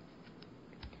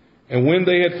 And when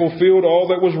they had fulfilled all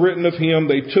that was written of Him,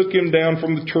 they took Him down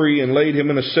from the tree and laid Him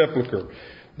in a sepulchre.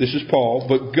 This is Paul.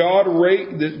 But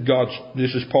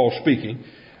this is Paul speaking.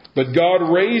 But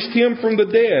God raised Him from the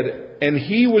dead, and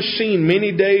He was seen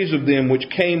many days of them which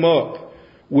came up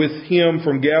with Him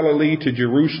from Galilee to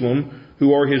Jerusalem,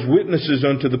 who are His witnesses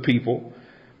unto the people.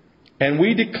 And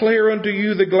we declare unto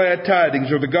you the glad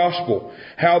tidings, or the gospel,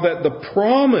 how that the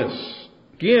promise,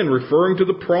 again referring to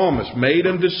the promise, made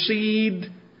unto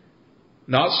seed,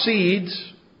 not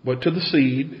seeds, but to the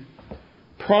seed,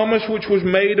 promise which was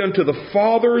made unto the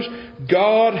fathers,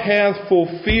 God hath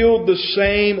fulfilled the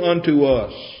same unto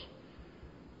us,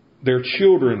 their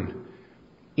children,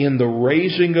 in the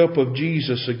raising up of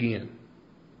Jesus again.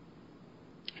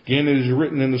 Again, it is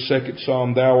written in the second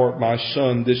Psalm, Thou art my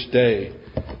son, this day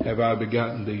have I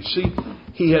begotten thee. See,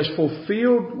 He has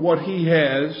fulfilled what He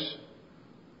has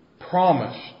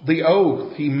promised, the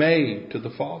oath He made to the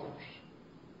fathers.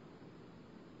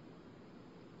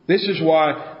 This is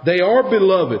why they are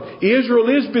beloved. Israel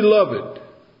is beloved.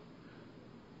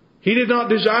 He did not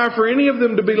desire for any of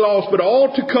them to be lost, but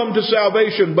all to come to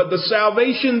salvation. But the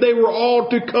salvation they were all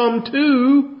to come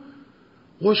to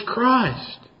was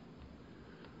Christ.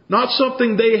 Not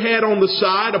something they had on the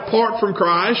side apart from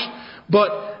Christ,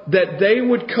 but that they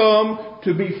would come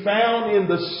to be found in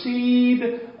the seed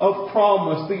of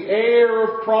promise, the heir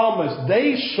of promise.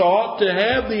 They sought to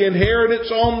have the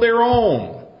inheritance on their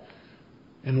own.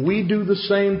 And we do the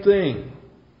same thing.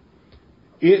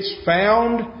 It's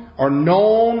found or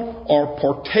known or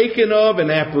partaken of and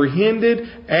apprehended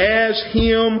as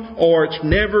Him, or it's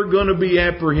never going to be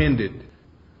apprehended.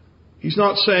 He's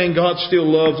not saying God still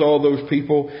loves all those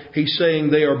people. He's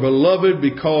saying they are beloved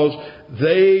because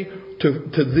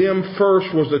to them first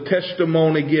was the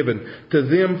testimony given. To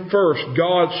them first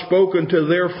God spoke unto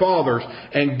their fathers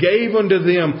and gave unto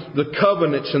them the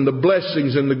covenants and the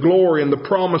blessings and the glory and the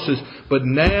promises. But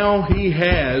now He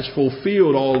has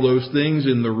fulfilled all those things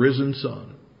in the risen Son.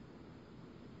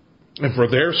 And for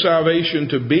their salvation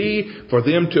to be, for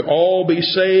them to all be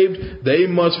saved, they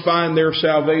must find their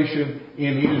salvation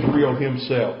in Israel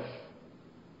Himself.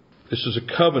 This is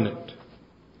a covenant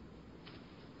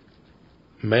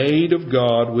made of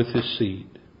God with His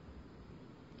seed.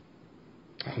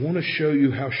 I want to show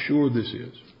you how sure this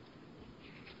is.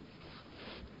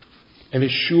 And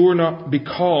it's sure not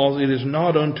because it is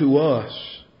not unto us,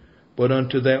 but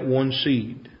unto that one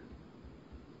seed.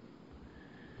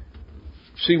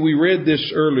 See, we read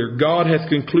this earlier. God hath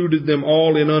concluded them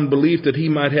all in unbelief, that He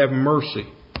might have mercy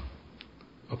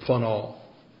upon all.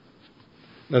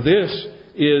 Now this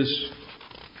is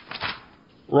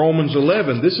Romans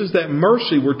 11. This is that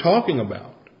mercy we're talking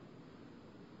about.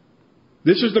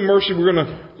 This is the mercy we're going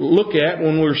to look at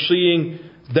when we're seeing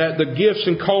that the gifts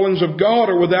and callings of God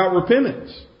are without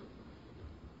repentance.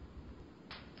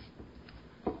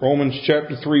 Romans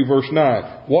chapter 3 verse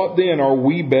 9. What then, are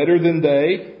we better than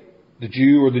they, the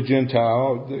Jew or the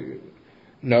Gentile?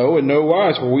 No, in no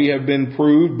wise, for we have been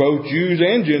proved, both Jews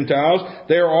and Gentiles,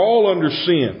 they are all under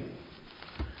sin.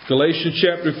 Galatians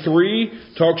chapter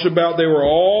 3 talks about they were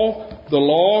all, the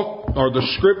law or the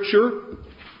Scripture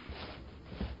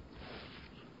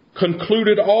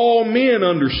concluded all men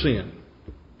under sin.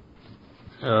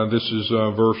 This is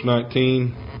verse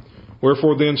 19.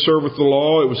 Wherefore then serveth the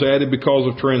law? It was added because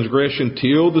of transgression,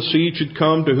 till the seed should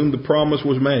come to whom the promise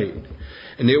was made.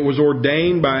 And it was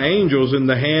ordained by angels in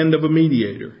the hand of a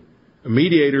mediator. A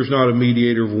mediator is not a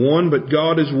mediator of one, but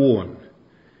God is one.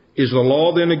 Is the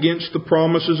law then against the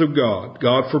promises of God?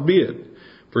 God forbid.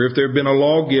 For if there had been a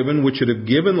law given which should have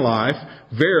given life,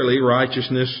 verily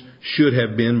righteousness should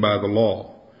have been by the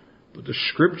law. But the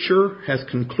Scripture hath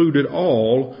concluded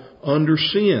all under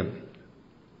sin,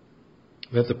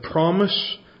 that the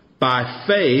promise by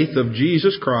faith of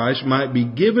Jesus Christ might be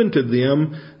given to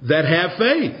them that have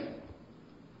faith,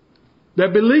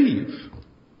 that believe.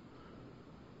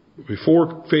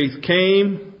 Before faith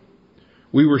came,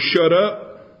 we were shut up,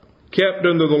 kept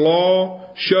under the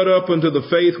law, shut up unto the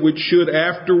faith which should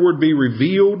afterward be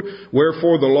revealed.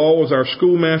 Wherefore the law was our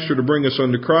schoolmaster to bring us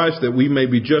unto Christ, that we may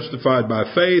be justified by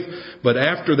faith. But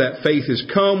after that faith is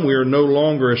come, we are no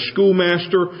longer a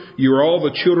schoolmaster. You are all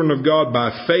the children of God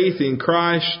by faith in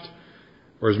Christ.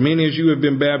 For as many as you have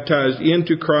been baptized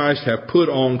into Christ have put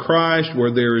on Christ,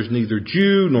 where there is neither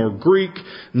Jew nor Greek,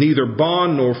 neither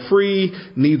bond nor free,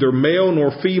 neither male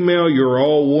nor female. You are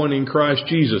all one in Christ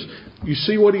Jesus. You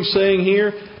see what he's saying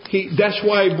here? That's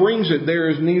why he brings it. There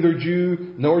is neither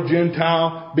Jew nor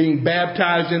Gentile. Being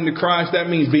baptized into Christ, that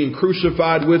means being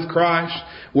crucified with Christ,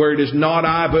 where it is not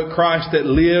I but Christ that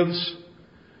lives.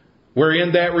 Where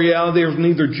in that reality there is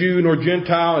neither Jew nor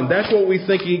Gentile. And that's what we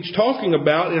think he's talking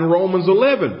about in Romans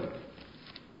 11.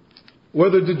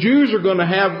 Whether the Jews are going to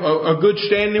have a good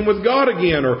standing with God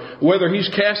again, or whether he's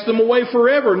cast them away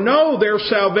forever. No, their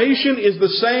salvation is the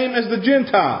same as the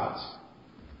Gentiles.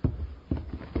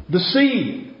 The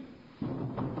seed,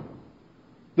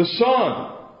 the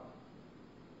Son.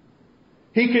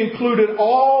 He concluded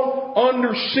all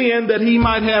under sin that he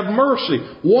might have mercy.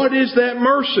 What is that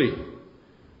mercy?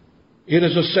 It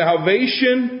is a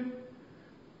salvation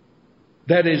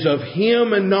that is of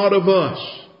him and not of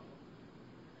us.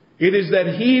 It is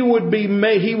that he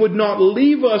would not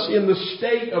leave us in the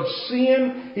state of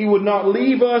sin. He would not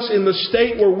leave us in the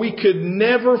state where we could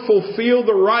never fulfill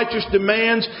the righteous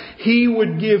demands. He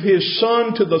would give his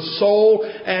Son to the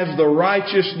soul as the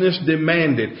righteousness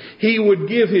demanded. He would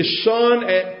give his Son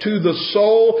to the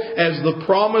soul as the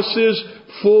promises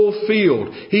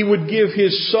fulfilled. He would give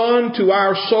his Son to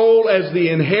our soul as the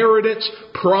inheritance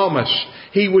promised.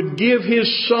 He would give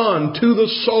his Son to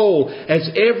the soul as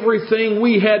everything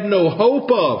we had no hope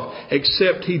of,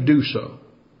 except he do so.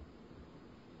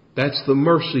 That's the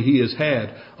mercy he has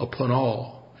had upon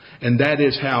all. And that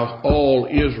is how all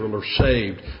Israel are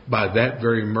saved, by that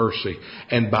very mercy.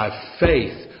 And by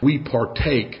faith, we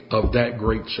partake of that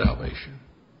great salvation.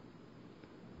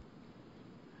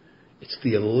 It's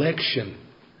the election.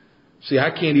 See,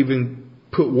 I can't even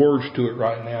put words to it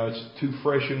right now. It's too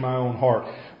fresh in my own heart.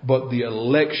 But the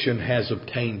election has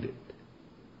obtained it.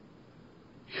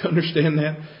 You understand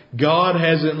that? God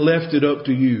hasn't left it up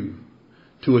to you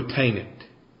to attain it.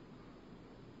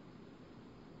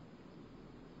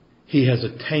 He has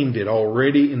attained it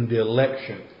already in the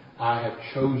election. I have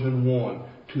chosen one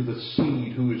to the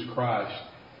seed who is Christ.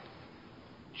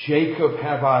 Jacob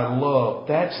have I loved.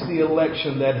 That's the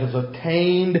election that has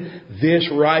attained this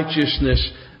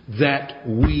righteousness that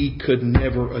we could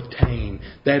never attain.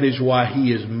 That is why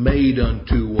he is made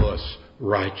unto us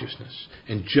righteousness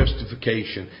and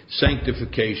justification,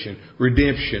 sanctification,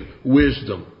 redemption,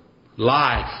 wisdom,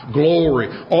 life, glory,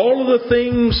 all of the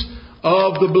things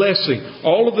of the blessing,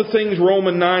 all of the things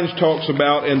Romans 9 talks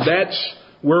about. And that's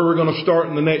where we're going to start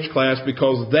in the next class,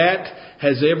 because that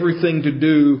has everything to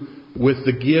do with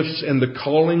the gifts and the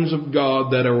callings of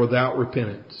God that are without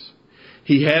repentance.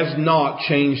 He has not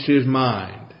changed his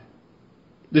mind.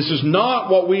 This is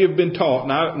not what we have been taught.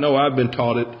 And I know I've been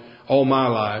taught it all my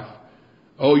life.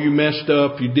 Oh, you messed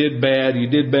up. You did bad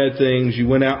things. You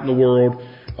went out in the world.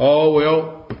 Oh,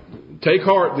 well, take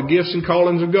heart. The gifts and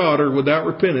callings of God are without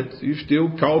repentance. You're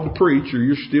still called to preach, or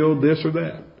you're still this or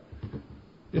that.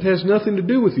 It has nothing to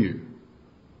do with you.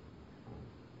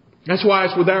 That's why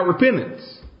it's without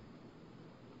repentance.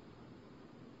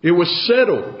 It was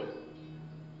settled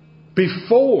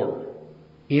before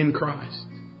in Christ.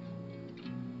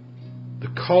 The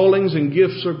callings and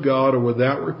gifts of God are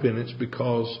without repentance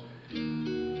because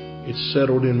it's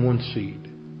settled in one seed.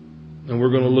 And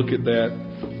we're going to look at that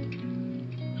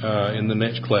in the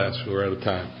next class. We're out of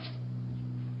time.